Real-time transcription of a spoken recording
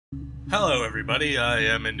Hello everybody, I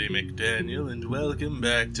am Indy McDaniel, and welcome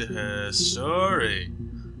back to Her Story.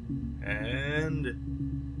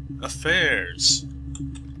 And... affairs.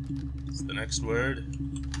 That's the next word.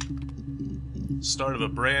 Start of a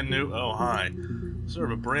brand new... oh, hi.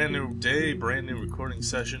 Start of a brand new day, brand new recording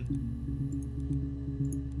session.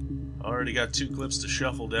 Already got 2 clips to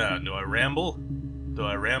shuffle down. Do I ramble? Do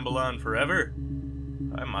I ramble on forever?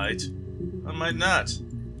 I might. I might not.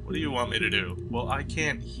 What do you want me to do? Well, I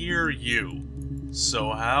can't hear you.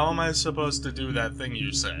 So how am I supposed to do that thing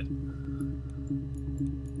you said?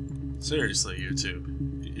 Seriously,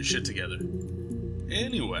 YouTube. Get your shit together.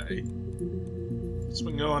 Anyway, what's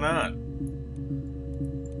been going on?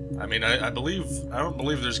 I mean, I don't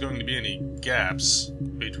believe there's going to be any gaps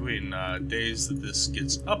between days that this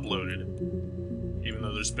gets uploaded. Even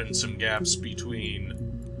though there's been some gaps between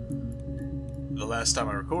the last time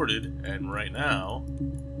I recorded and right now.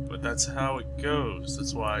 But that's how it goes.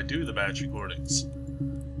 That's why I do the batch recordings.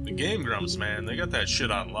 The Game Grumps, man, they got that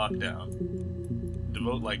shit on lockdown.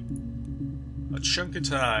 Devote, like, a chunk of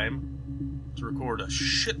time to record a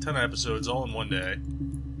shit ton of episodes all in one day.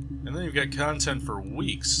 And then you've got content for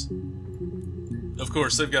weeks. Of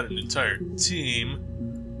course, they've got an entire team.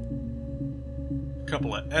 A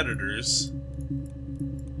couple of editors.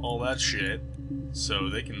 All that shit. So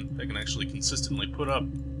they can actually consistently put up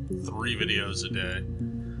 3 videos a day.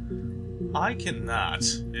 I cannot.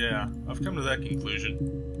 Yeah, I've come to that conclusion.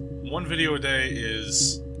 1 video a day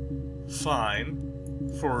is fine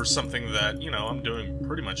for something that, you know, I'm doing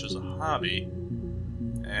pretty much as a hobby.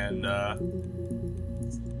 And,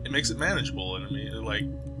 it makes it manageable. And I mean, like,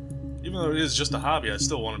 even though it is just a hobby, I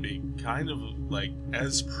still want to be kind of, like,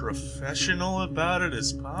 as professional about it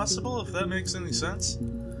as possible, if that makes any sense.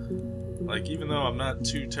 Like, even though I'm not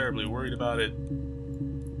too terribly worried about it,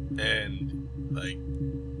 and, like,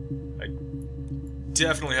 I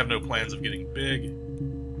definitely have no plans of getting big.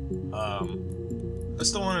 I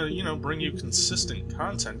still want to, you know, bring you consistent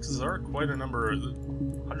content, because there are quite a number of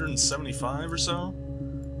 175 or so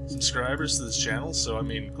subscribers to this channel, so, I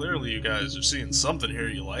mean, clearly you guys are seeing something here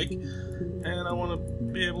you like, and I want to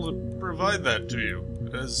be able to provide that to you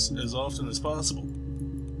as often as possible.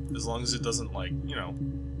 As long as it doesn't, like, you know,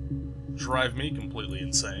 drive me completely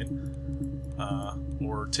insane.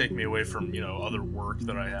 Or take me away from, you know, other work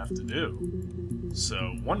that I have to do.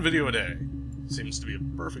 So, 1 video a day seems to be a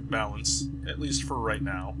perfect balance, at least for right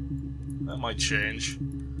now. That might change.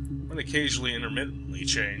 Might occasionally intermittently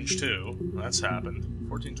change, too. That's happened.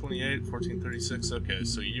 1428, 1436, okay,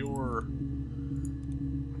 so you're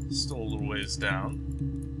still a little ways down.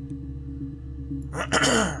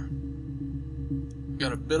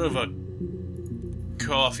 Got a bit of a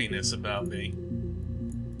coughiness about me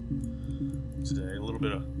today, a little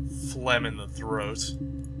bit of phlegm in the throat.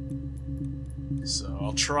 So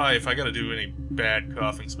I'll try, if I gotta do any bad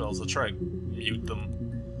coughing spells, I'll try and mute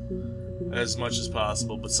them as much as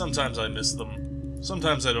possible, but sometimes I miss them.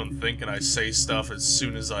 Sometimes I don't think and I say stuff as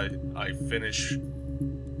soon as I finish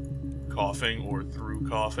coughing or through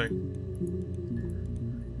coughing.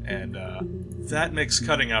 And that makes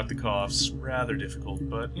cutting out the coughs rather difficult,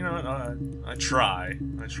 but you know, I try.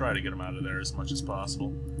 I try to get them out of there as much as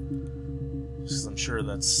possible. Because I'm sure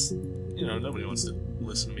that's, you know, nobody wants to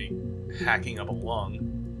listen to me hacking up a lung.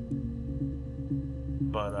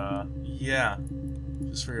 But, yeah.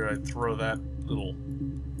 Just figured I'd throw that little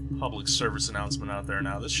public service announcement out there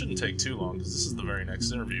now. This shouldn't take too long, because this is the very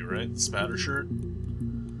next interview, right? The spatter shirt?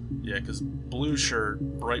 Yeah, because blue shirt,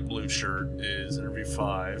 bright blue shirt, is interview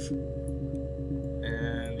 5.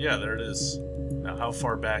 And, yeah, there it is. Now, how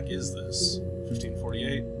far back is this?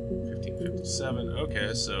 1548? 1557,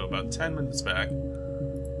 okay, so about 10 minutes back.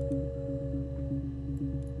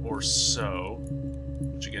 Or so.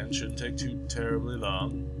 Which again, shouldn't take too terribly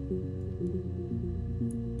long.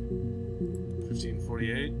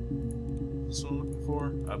 1548. This one I'm looking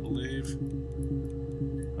for, I believe.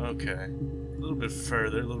 Okay. A little bit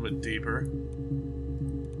further, a little bit deeper.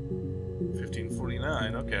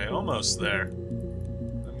 1549, okay, almost there.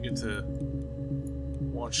 Let me get to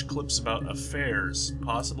watch clips about affairs,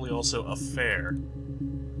 possibly also a fair.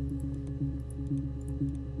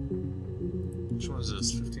 Which one is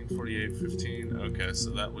this? 1548, 15. Okay,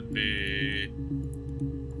 so that would be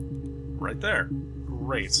right there.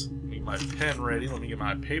 Great. Let me get my pen ready. Let me get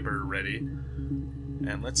my paper ready.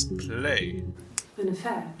 And let's play. An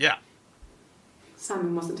affair? Yeah.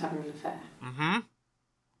 Simon wasn't having an affair. Mm-hmm.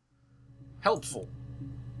 Helpful.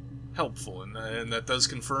 Helpful, and that does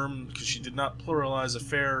confirm, because she did not pluralize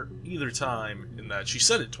affair either time, in that she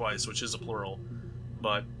said it twice, which is a plural,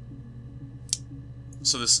 but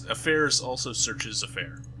so this affairs also searches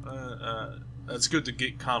affair. That's good to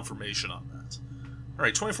get confirmation on that.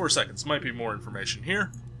 Alright, 24 seconds. Might be more information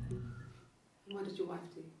here. What did your wife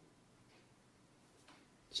do?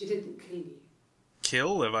 She didn't kill you.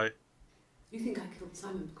 Kill? Have I... You think I killed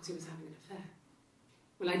Simon because he was having an affair?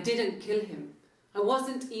 Well, I didn't kill him. I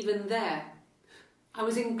wasn't even there. I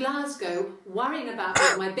was in Glasgow worrying about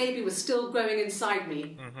whether my baby was still growing inside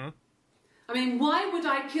me. Mm-hmm. I mean, why would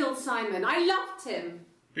I kill Simon? I loved him.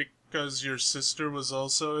 Because your sister was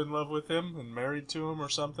also in love with him and married to him or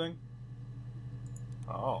something?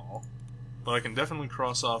 Oh. But I can definitely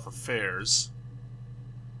cross off affairs.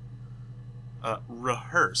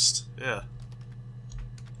 Rehearsed. Yeah.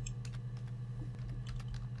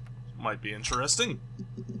 Might be interesting.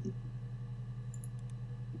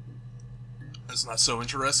 That's not so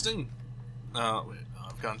interesting. Wait,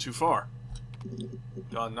 I've gone too far.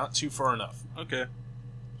 Gone not too far enough. Okay.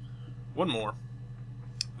 One more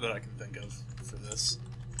that I can think of for this.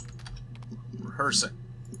 Rehearsing.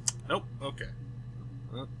 Nope, okay.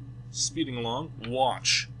 Speeding along.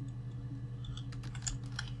 Watch.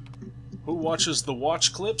 Who watches the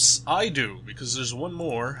watch clips? I do, because there's one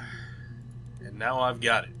more. And now I've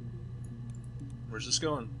got it. Where's this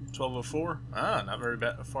going? 1204? Ah, not very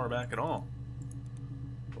far back at all.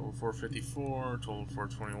 1204.54,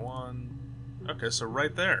 1204.21. Okay, so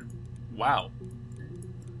right there. Wow.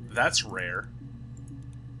 That's rare.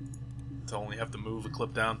 To only have to move a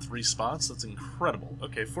clip down 3 spots? That's incredible.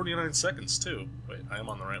 Okay, 49 seconds, too. Wait, I am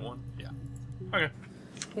on the right one? Yeah. Okay.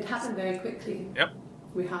 It happened very quickly. Yep.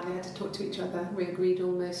 We hardly had to talk to each other. We agreed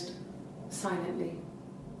almost silently.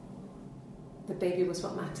 The baby was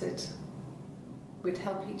what mattered. We'd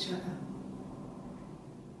help each other.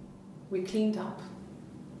 We cleaned up.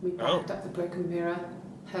 We bagged up the broken mirror,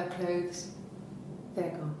 her clothes.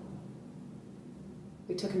 They're gone.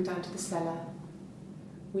 We took him down to the cellar.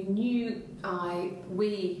 We knew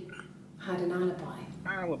we had an alibi.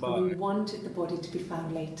 And we wanted the body to be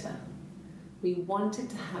found later. We wanted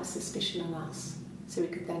to have suspicion on us so we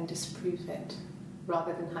could then disprove it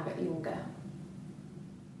rather than have it linger.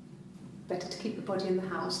 Better to keep the body in the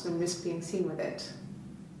house than risk being seen with it.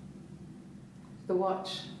 The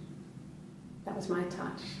watch, that was my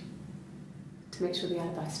touch to make sure the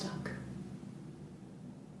alibi stuck.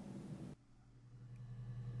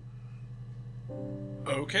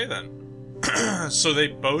 Okay then. So they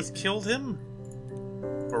both killed him?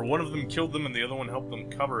 Or one of them killed them and the other one helped them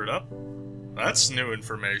cover it up? That's new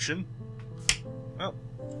information. Well,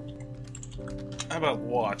 how about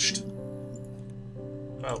watched?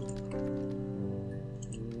 How about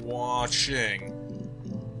watching?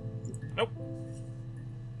 Nope.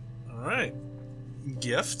 Alright.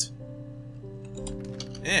 Gift?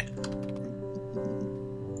 Eh.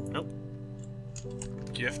 Nope.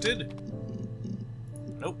 Gifted?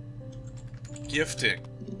 Nope. Gifting.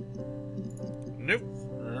 Nope.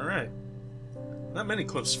 Alright. Not many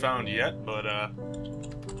clips found yet, but,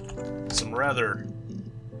 some rather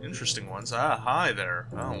interesting ones. Ah, hi there.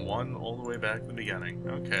 Oh, one all the way back at the beginning.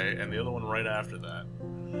 Okay, and the other one right after that.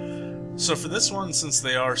 So for this one, since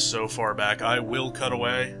they are so far back, I will cut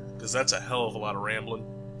away, because that's a hell of a lot of rambling.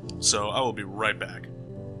 So I will be right back.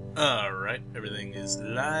 Alright, everything is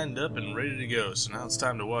lined up and ready to go, so now it's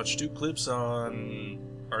time to watch 2 clips on...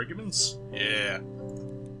 arguments? Yeah.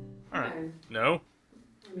 Alright. No?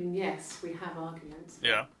 I mean, yes, we have arguments.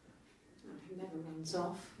 Yeah. He never runs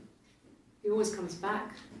off. He always comes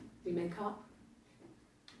back. We make up.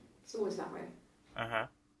 It's always that way. Uh-huh.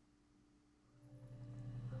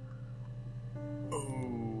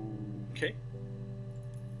 Okay.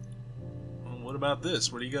 Well, what about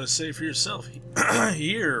this? What do you got to say for yourself?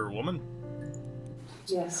 Here, woman.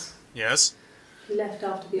 Yes. Yes? He left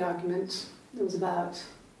after the argument. It was about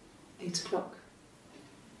 8 o'clock.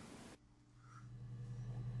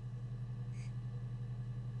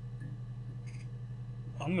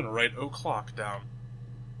 I'm gonna write o'clock down.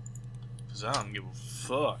 Because I don't give a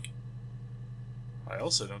fuck. I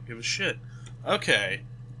also don't give a shit. Okay.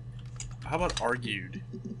 How about argued?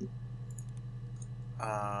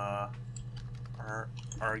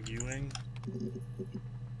 Arguing?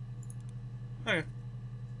 Okay.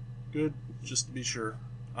 Good, just to be sure.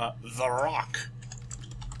 The Rock.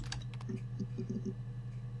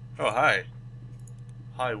 Oh, hi.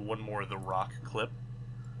 Hi, one more The Rock clip.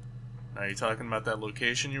 Are you talking about that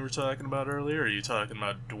location you were talking about earlier, or are you talking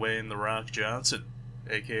about Dwayne The Rock Johnson,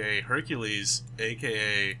 a.k.a. Hercules,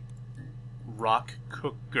 a.k.a. Rock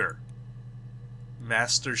Cooker,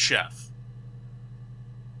 Master Chef,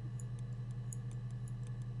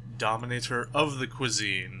 Dominator of the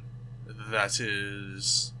cuisine, that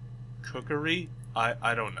is... cookery?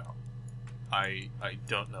 I don't know. I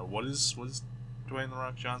don't know. What is Dwayne The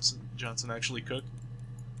Rock Johnson actually cook?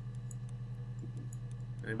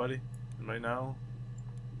 Anybody? Anybody know?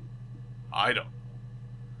 I don't.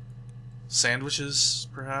 Sandwiches,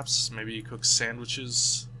 perhaps? Maybe you cook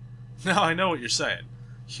sandwiches? No, I know what you're saying.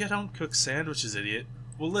 You don't cook sandwiches, idiot.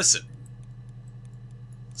 Well, listen.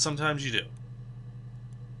 Sometimes you do.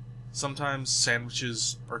 Sometimes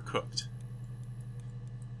sandwiches are cooked.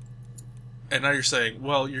 And now you're saying,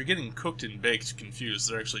 well, you're getting cooked and baked confused.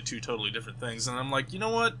 They're actually two totally different things. And I'm like, you know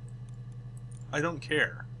what? I don't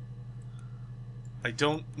care. I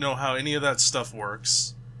don't know how any of that stuff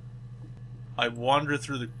works. I wander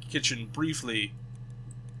through the kitchen briefly,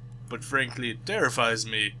 but frankly it terrifies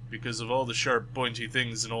me because of all the sharp, pointy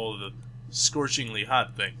things and all of the scorchingly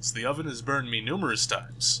hot things. The oven has burned me numerous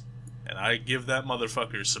times, and I give that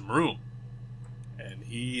motherfucker some room. And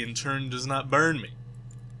he, in turn, does not burn me.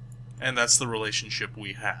 And that's the relationship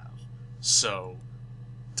we have. So,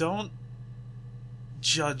 don't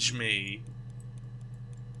judge me,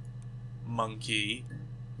 monkey.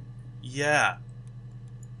 Yeah.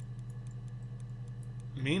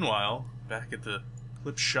 Meanwhile, back at the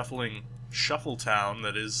clip-shuffling shuffle town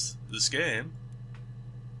that is this game,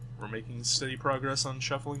 we're making steady progress on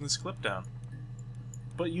shuffling this clip down.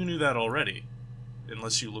 But you knew that already,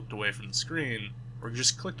 unless you looked away from the screen, or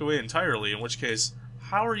just clicked away entirely, in which case,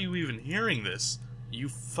 how are you even hearing this, you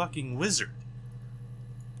fucking wizard?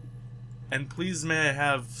 And please may I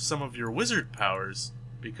have some of your wizard powers,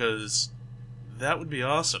 because that would be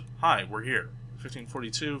awesome. Hi, we're here.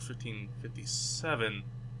 1542, 1557.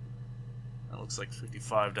 That looks like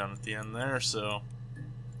 55 down at the end there, so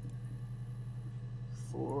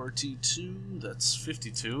 42, that's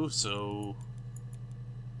 52, so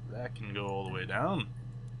that can go all the way down.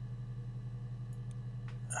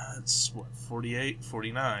 That's, what, 48,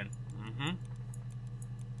 49.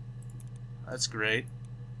 That's great.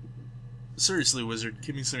 Seriously, wizard,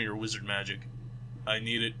 give me some of your wizard magic. I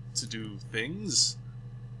need it to do things.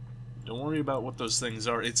 Don't worry about what those things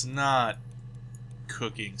are. It's not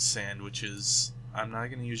cooking sandwiches. I'm not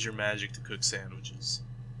going to use your magic to cook sandwiches.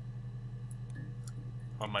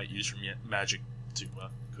 I might use your magic to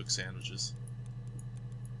cook sandwiches.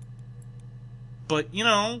 But, you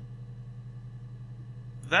know,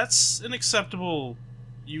 that's an acceptable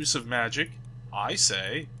use of magic, I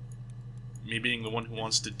say. Me being the one who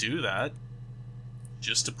wants to do that,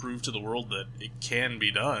 just to prove to the world that it can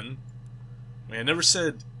be done. I mean, I never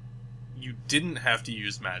said you didn't have to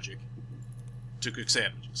use magic to cook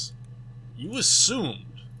sandwiches. You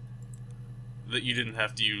assumed that you didn't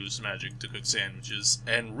have to use magic to cook sandwiches,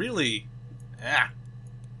 and really,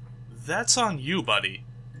 that's on you, buddy.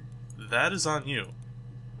 That is on you.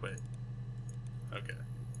 Wait. Okay.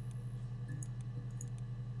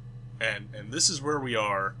 And this is where we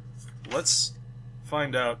are. Let's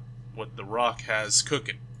find out what The Rock has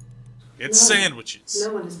cooking. It's sandwiches.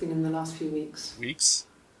 No one has been in the last few weeks. Weeks?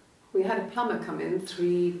 We had a plumber come in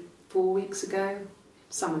 3-4 weeks ago.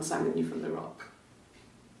 Someone summoned you from The Rock.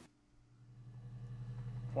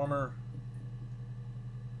 Plumber.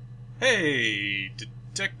 Hey,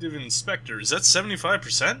 Detective Inspector, is that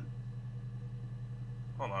 75%?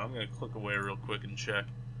 Hold on, I'm gonna click away real quick and check.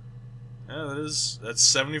 Yeah, that's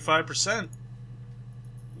 75%.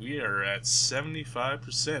 We are at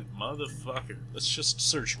 75%, motherfucker. Let's just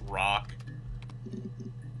search rock.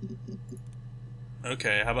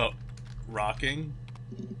 Okay, how about rocking?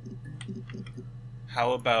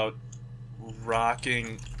 How about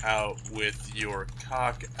rocking out with your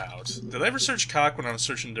cock out? Did I ever search cock when I was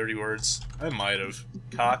searching dirty words? I might have.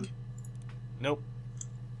 Cock? Nope.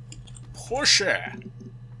 Porsche!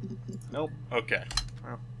 Nope. Okay.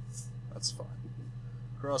 Well, that's fine.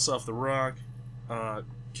 Cross off the rock.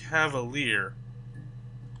 Cavalier.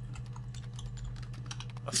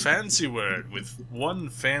 A fancy word with one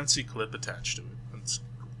fancy clip attached to it. That's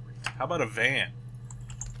great. How about a van?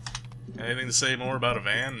 Anything to say more about a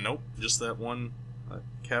van? Nope. Just that one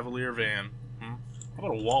Cavalier van. How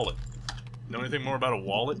about a wallet? Know anything more about a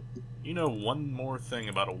wallet? You know one more thing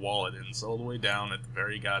about a wallet, and it's all the way down at the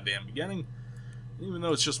very goddamn beginning. Even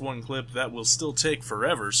though it's just one clip, that will still take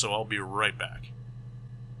forever, so I'll be right back.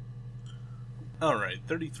 Alright,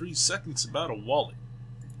 33 seconds about a wallet.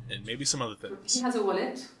 And maybe some other things. He has a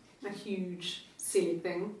wallet, a huge, silly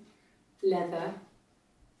thing. Leather.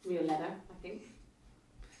 Real leather, I think.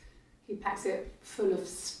 He packs it full of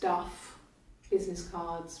stuff. Business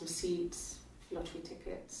cards, receipts, lottery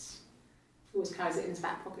tickets. He always carries it in his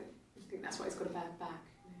back pocket. I think that's why he's got a bad back.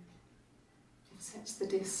 Offsets the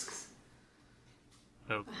discs.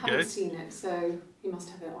 Okay. I haven't seen it, so he must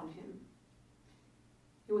have it on him.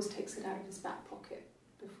 He always takes it out of his back pocket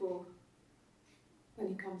before when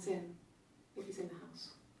he comes in. if he's in the house.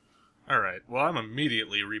 Alright, well, I'm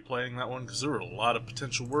immediately replaying that one because there were a lot of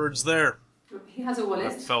potential words there. He has a wallet.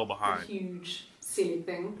 That fell behind. A huge, silly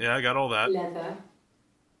thing. Yeah, I got all that. Leather.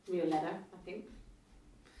 Real leather, I think.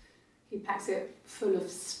 He packs it full of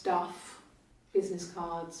stuff. Business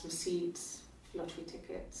cards, receipts, lottery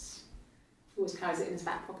tickets. He always carries it in his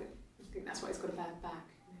back pocket. I think that's why he's got a bad back.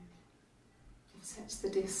 Offsets the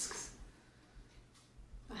discs.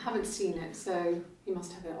 I haven't seen it, so he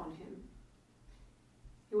must have it on him.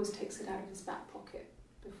 He always takes it out of his back pocket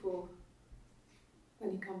before,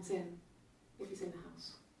 when he comes in, if he's in the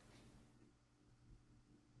house.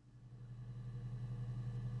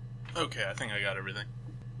 Okay, I think I got everything.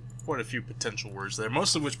 Quite a few potential words there,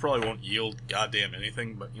 most of which probably won't yield goddamn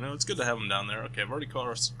anything, but, you know, it's good to have them down there. Okay, I've already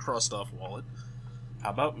crossed off wallet.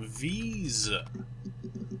 How about Visa?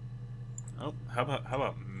 Oh, how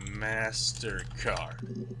about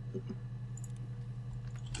MasterCard?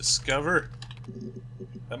 Discover?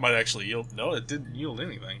 That might actually yield... No, it didn't yield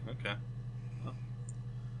anything. Okay. Well,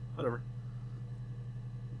 whatever.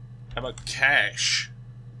 How about cash?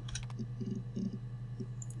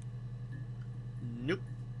 Nope.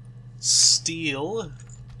 Steal?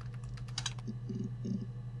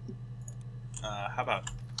 How about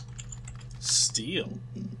steal?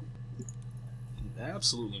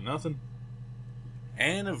 Absolutely nothing.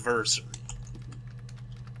 Anniversary.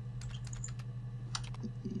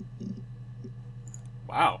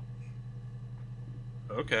 Wow.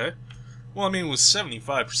 Okay. Well, I mean, with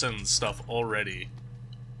 75% of the stuff already...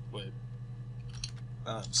 Wait.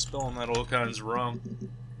 I'm spelling that all kinds wrong.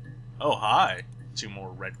 Oh, hi. 2 more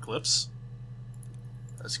red clips.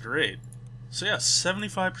 That's great. So yeah,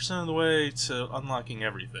 75% of the way to unlocking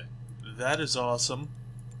everything. That is awesome.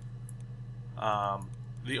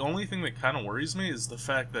 The only thing that kind of worries me is the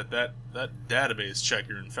fact that that database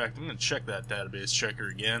checker, in fact, I'm going to check that database checker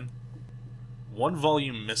again. 1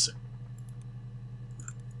 volume missing.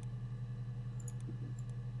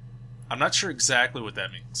 I'm not sure exactly what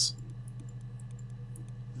that means.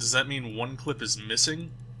 Does that mean 1 clip is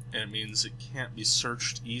missing, and it means it can't be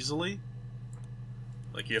searched easily?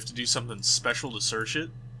 Like you have to do something special to search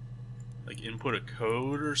it? Like input a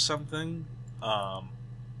code or something?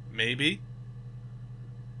 Maybe.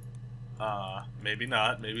 Maybe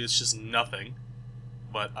not. Maybe it's just nothing.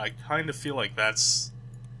 But I kind of feel like that's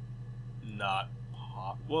not...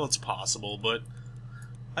 well, it's possible, but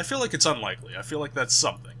I feel like it's unlikely. I feel like that's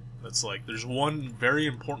something. That's like, there's 1 very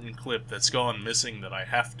important clip that's gone missing that I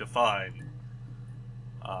have to find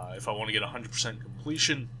if I want to get 100%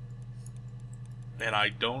 completion. And I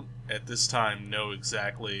don't, at this time, know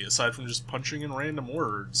exactly, aside from just punching in random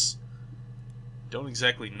words, don't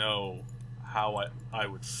exactly know how I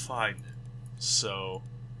would find it. So,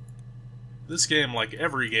 this game, like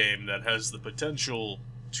every game that has the potential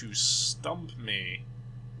to stump me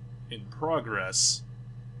in progress,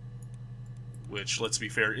 which, let's be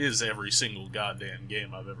fair, is every single goddamn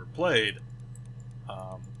game I've ever played,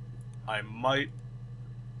 I might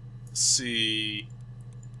see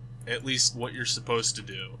at least what you're supposed to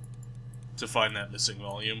do to find that missing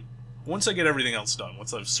volume. Once I get everything else done,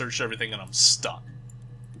 once I've searched everything and I'm stuck,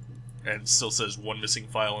 and it still says 1 missing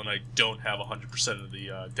file and I don't have 100% of the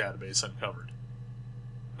database uncovered,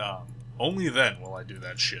 only then will I do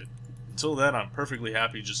that shit. Until then, I'm perfectly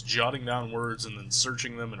happy just jotting down words and then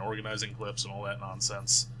searching them and organizing clips and all that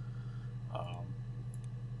nonsense.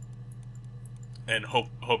 And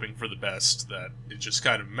hoping for the best, that it just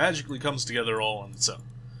kind of magically comes together all on its own.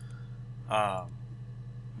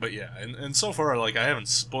 But yeah, and so far, like, I haven't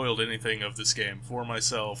spoiled anything of this game for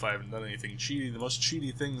myself. I haven't done anything cheaty. The most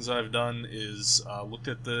cheaty things I've done is looked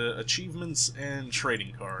at the achievements and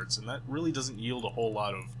trading cards, and that really doesn't yield a whole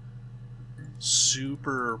lot of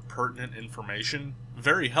super pertinent information.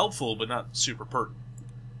 Very helpful, but not super pertinent.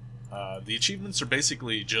 The achievements are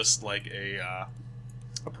basically just like a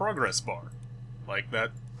progress bar. Like,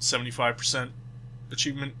 that 75%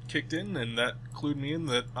 achievement kicked in, and that clued me in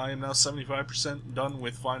that I am now 75% done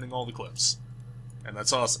with finding all the clips. And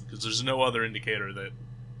that's awesome, because there's no other indicator that,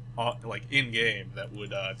 like, in-game that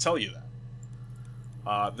would tell you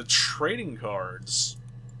that. The trading cards,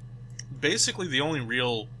 basically the only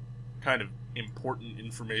real kind of important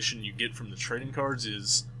information you get from the trading cards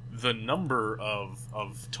is the number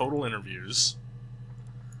of total interviews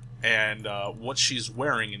and what she's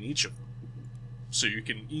wearing in each of them. So you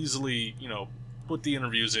can easily, you know, put the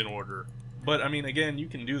interviews in order. But, I mean, again, you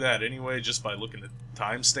can do that anyway just by looking at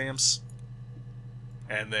timestamps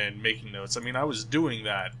and then making notes. I mean, I was doing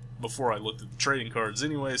that before I looked at the trading cards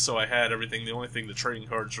anyway, so I had everything. The only thing the trading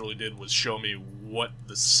cards really did was show me what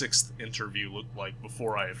the 6th interview looked like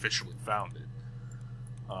before I officially found it.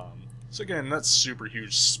 So again, not super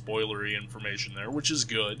huge spoilery information there, which is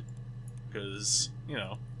good, because, you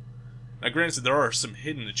know... Now granted, there are some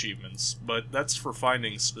hidden achievements, but that's for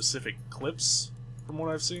finding specific clips, from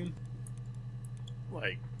what I've seen.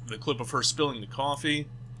 Like, the clip of her spilling the coffee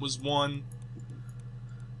was one.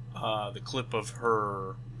 The clip of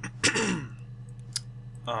her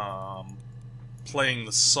playing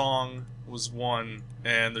the song was one,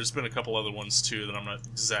 and there's been a couple other ones too that I'm not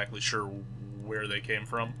exactly sure where they came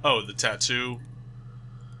from. Oh, the tattoo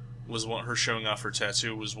was one. Her showing off her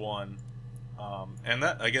tattoo was one. And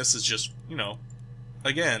that, I guess, is just, you know,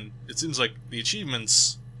 again, it seems like the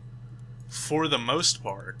achievements, for the most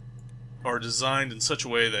part, are designed in such a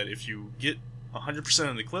way that if you get 100%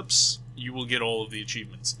 of the clips, you will get all of the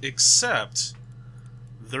achievements. Except,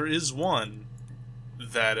 there is one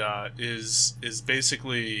that is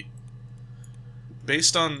basically,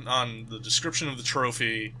 based on the description of the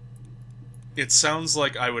trophy, it sounds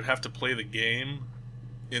like I would have to play the game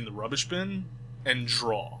in the rubbish bin and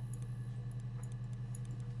draw.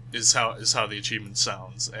 Is how the achievement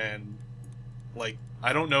sounds, and like,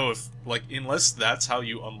 I don't know if, like, unless that's how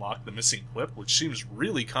you unlock the missing clip, which seems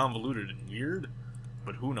really convoluted and weird,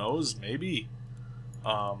 but who knows, maybe.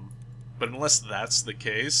 But unless that's the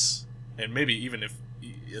case, and maybe even if,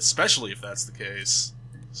 especially if that's the case,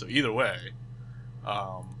 so either way,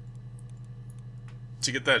 to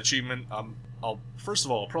get that achievement, first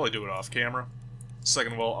of all, I'll probably do it off camera.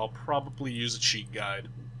 Second of all, I'll probably use a cheat guide.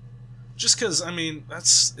 Just because, I mean,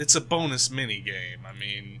 it's a bonus mini-game. I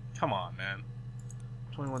mean, come on, man.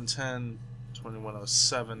 2110,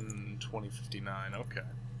 2107, 2059, okay.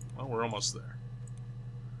 Well, we're almost there.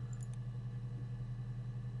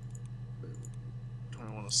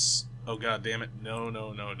 2107, oh god damn it, no,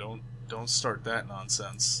 don't start that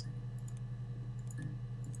nonsense.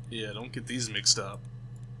 Yeah, don't get these mixed up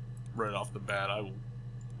right off the bat. I will,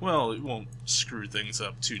 well, it won't screw things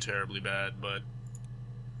up too terribly bad, but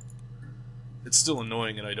it's still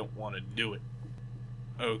annoying and I don't want to do it.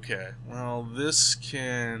 Okay, well, this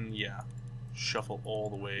can, yeah, shuffle all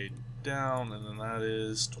the way down, and then that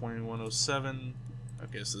is 2107.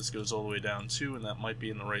 Okay, so this goes all the way down too, and that might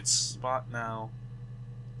be in the right spot now.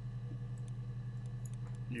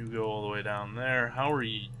 You go all the way down there. How are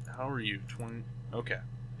you? 20? Okay,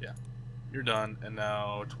 yeah, you're done. And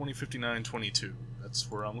now 2059-22.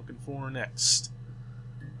 That's where I'm looking for next.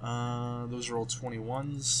 Those are all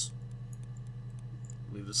 21s.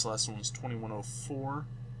 I believe this last one was 2104.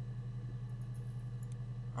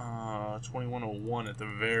 2101 at the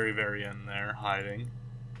very, very end there, hiding.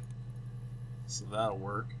 So that'll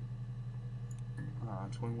work.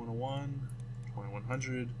 2101,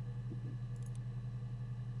 2100.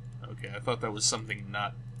 Okay, I thought that was something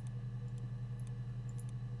not...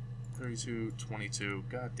 32, 22.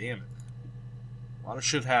 God damn it. A lot of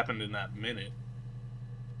shit happened in that minute.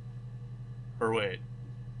 Or wait.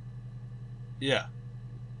 Yeah.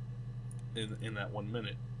 In that 1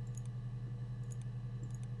 minute.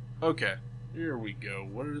 Okay, here we go.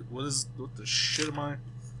 What the shit am I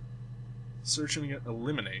searching again?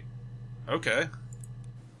 Eliminate. Okay.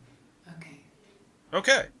 Okay.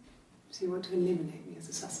 Okay. So you want to eliminate me as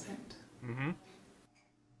a suspect? Mm-hmm.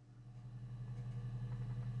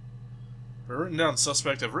 I've written down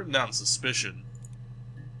suspect. I've written down suspicion.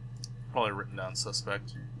 Probably written down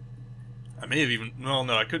suspect. I may have even... Well,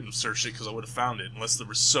 no, I couldn't have searched it because I would have found it, unless there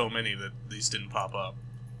were so many that these didn't pop up.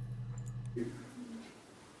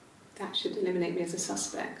 That should eliminate me as a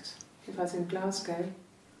suspect. If I was in Glasgow,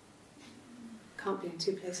 can't be in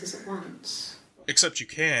two places at once. Except you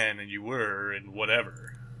can, and you were, and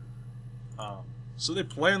whatever. So they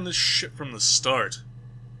planned this shit from the start.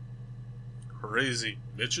 Crazy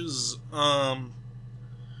bitches.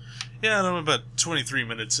 Yeah, I'm about 23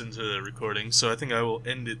 minutes into the recording, so I think I will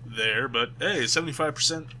end it there, but hey,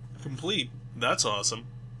 75% complete. That's awesome.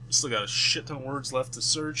 Still got a shit ton of words left to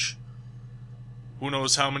search. Who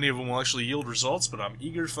knows how many of them will actually yield results, but I'm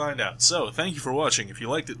eager to find out. So, thank you for watching. If you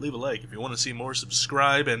liked it, leave a like. If you want to see more,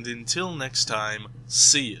 subscribe, and until next time,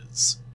 see yous.